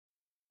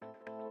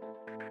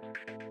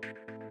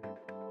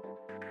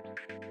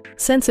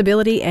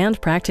Sensibility and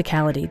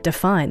practicality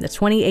define the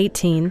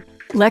 2018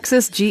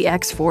 Lexus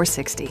GX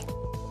 460.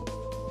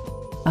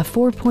 A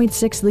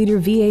 4.6-liter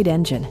V8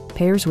 engine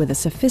pairs with a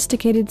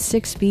sophisticated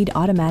 6-speed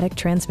automatic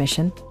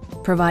transmission,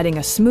 providing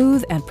a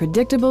smooth and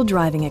predictable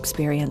driving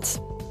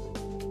experience.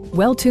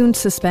 Well-tuned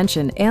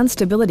suspension and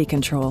stability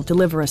control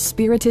deliver a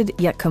spirited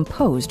yet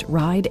composed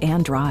ride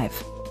and drive.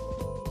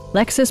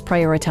 Lexus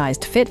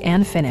prioritized fit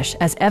and finish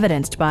as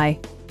evidenced by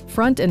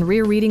front and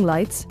rear reading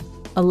lights,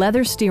 a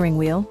leather steering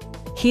wheel,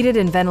 heated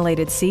and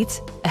ventilated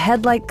seats, a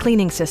headlight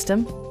cleaning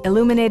system,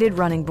 illuminated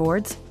running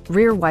boards,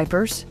 rear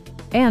wipers,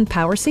 and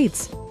power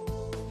seats.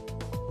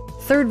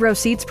 Third-row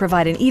seats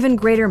provide an even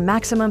greater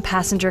maximum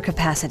passenger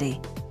capacity.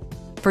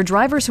 For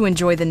drivers who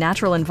enjoy the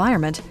natural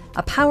environment,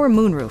 a power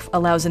moonroof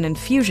allows an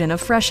infusion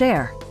of fresh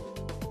air.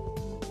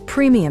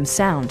 Premium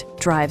sound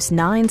drives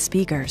 9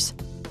 speakers,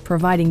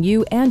 providing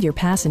you and your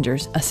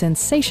passengers a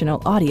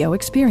sensational audio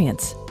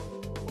experience.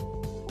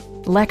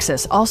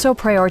 Lexus also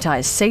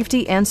prioritized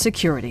safety and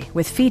security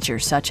with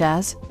features such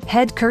as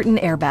head curtain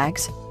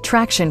airbags,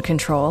 traction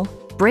control,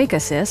 brake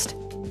assist,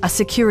 a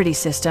security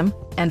system,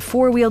 and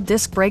 4-wheel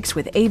disc brakes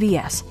with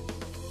ABS.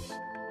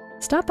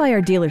 Stop by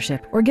our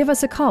dealership or give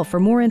us a call for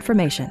more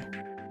information.